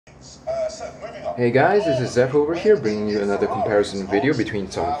Hey guys, this is Zeph over here, bringing you another comparison video between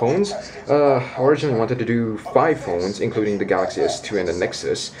some phones. I originally wanted to do 5 phones, including the Galaxy S2 and the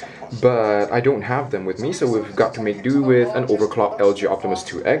Nexus, but I don't have them with me, so we've got to make do with an overclocked LG Optimus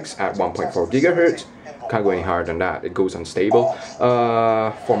 2X at 1.4 GHz. Can't go any higher than that, it goes unstable.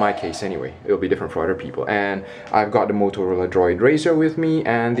 For my case anyway, it'll be different for other people. And I've got the Motorola Droid RAZR with me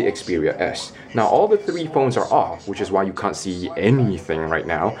and the Xperia S. Now all the 3 phones are off, which is why you can't see anything right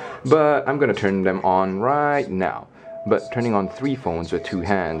now, but I'm gonna turn them on right now. But turning on 3 phones with 2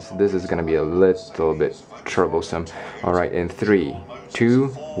 hands, this is gonna be a little bit troublesome. Alright, in 3, 2,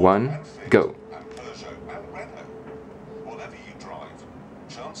 1, go.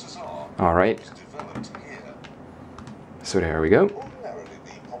 Alright. So there we go. Ordinarily,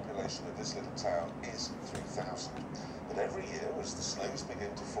 the population of this little town is 3,000, but every year, as the snows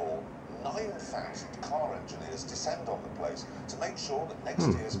begin to fall, 9,000 car engineers descend on the place to make sure that next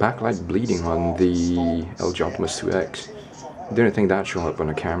year's backlight bleeding on the LG Optimus 2X. Didn't think that showed up on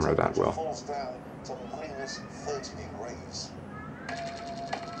the camera that well. falls down to -30 degrees.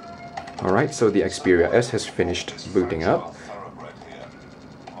 Alright, so the Xperia S has finished booting up.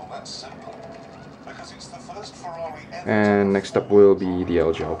 And next up will be the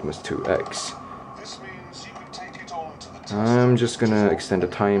LG Optimus 2X. I'm just gonna extend the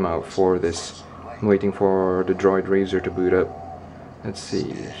timeout for this. I'm waiting for the Droid RAZR to boot up. Let's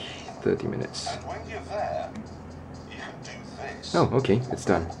see, 30 minutes. Oh, okay, it's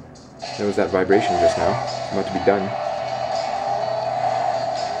done. There was that vibration just now. It's about to be done.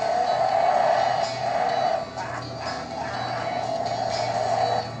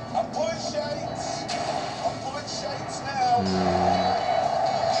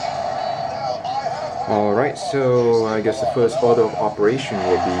 Alright, so I guess the first order of operation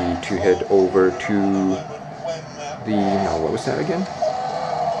will be to head over to the... Now, what was that again?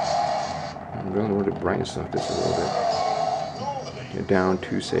 I'm going to lower the brightness of this a little bit. Get down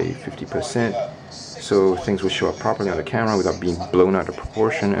to, say, 50%. So things will show up properly on the camera without being blown out of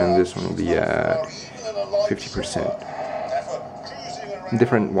proportion, and this one will be at 50%.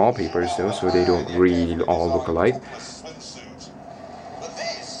 Different wallpapers though, so they don't really all look alike.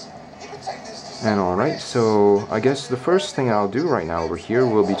 And alright, so I guess the first thing I'll do right now over here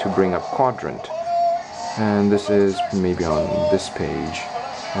will be to bring up Quadrant. And this is maybe on this page.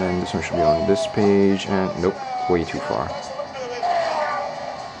 And this one should be on this page, and nope, way too far.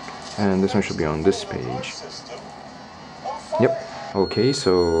 And this one should be on this page. Yep, okay,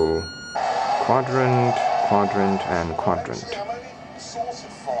 so Quadrant, Quadrant, and Quadrant.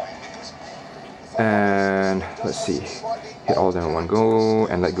 And let's see, hit all them in one go,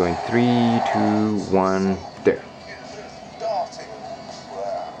 and let go in 3, 2, 1, there.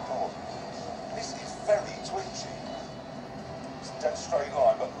 This is very twitchy. It's a dead straight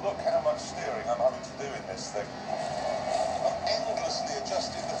line, but look how much steering I'm having to do in this thing. I'm endlessly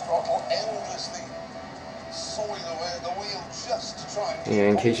adjusting the throttle, endlessly sawing away at the wheel just to try and...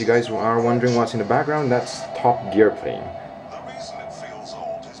 In case you guys are wondering what's in the background, that's Top Gear playing. The reason it feels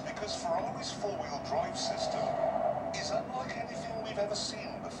old is because Ferrari's four-wheel drive system is unlike anything we've ever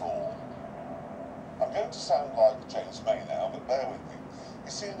seen before. I'm going to sound like James May now, but bear with me.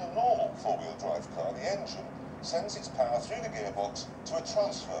 You see, in a normal four-wheel drive car, the engine sends its power through the gearbox to a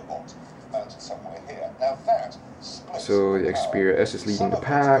transfer box mounted somewhere here. Now that splits. So the Xperia S is leading the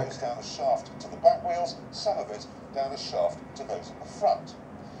pack. Goes down a shaft to the back wheels, some of it down a shaft to those at the front.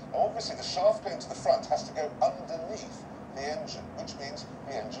 Now obviously the shaft going to the front has to go underneath the engine, which means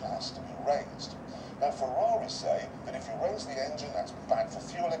the engine has to be raised. Now Ferrari say that if you raise the engine, that's bad for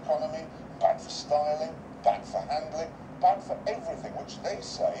fuel economy, bad for styling, bad for handling, bad for everything, which they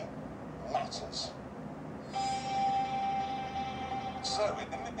say matters. So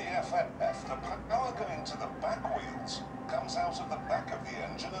in the FFF, the power going to the back wheels comes out of the back of the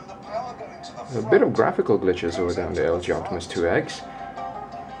engine, and the power going to the front... A bit of graphical glitches over there on the LG Optimus 2X.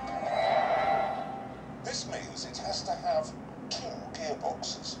 This means it has to have 2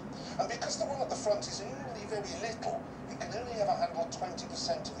 gearboxes. And because the one at the front is only very little, it can only ever handle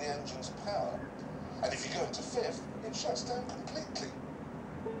 20% of the engine's power. And if you go into 5th, it shuts down completely.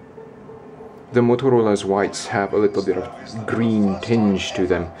 The Motorola's whites have a little bit of green tinge to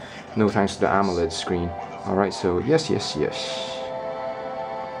them. No thanks to the AMOLED screen. Alright, so yes.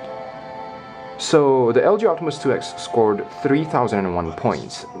 So the LG Optimus 2X scored 3,001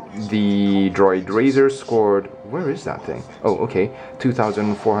 points. The Droid RAZR scored, where is that thing? Oh, okay,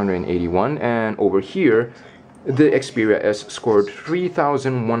 2,481. And over here, the Xperia S scored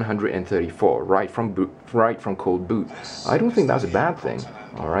 3,134 right from cold boot. I don't think that's a bad thing.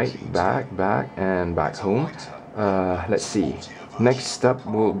 All right, back, and back home. Let's see. Next up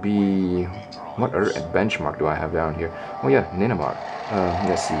will be, what other benchmark do I have down here? Oh yeah, Ninamark.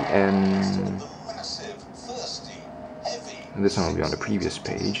 Let's see, and this one will be on the previous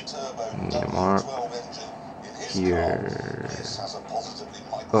page. Ninamark. Here.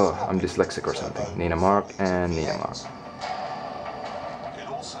 Oh, I'm dyslexic or something. Ninamark and Ninamark.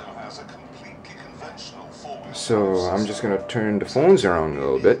 So I'm just gonna turn the phones around a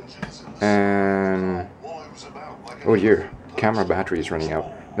little bit, and oh dear, camera battery is running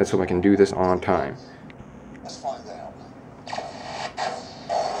out. Let's hope I can do this on time.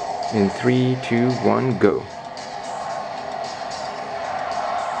 In 3, 2, 1, go.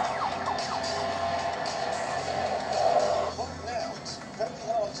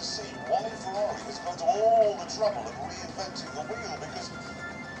 Trouble of reinventing the wheel, because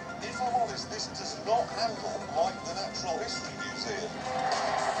if I'm honest, this does not handle like the Natural History Museum.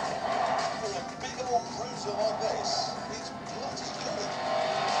 For a big old cruiser like this, it's bloody good.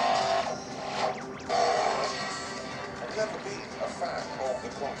 I've never been a fan of the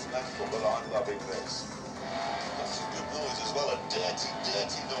Continental, but I'm loving this. That's a good noise as well, a dirty,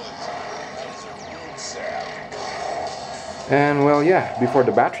 dirty noise. That is a rude sound. And well, yeah, before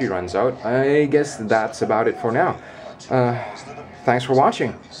the battery runs out, I guess that's about it for now. Thanks for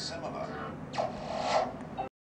watching.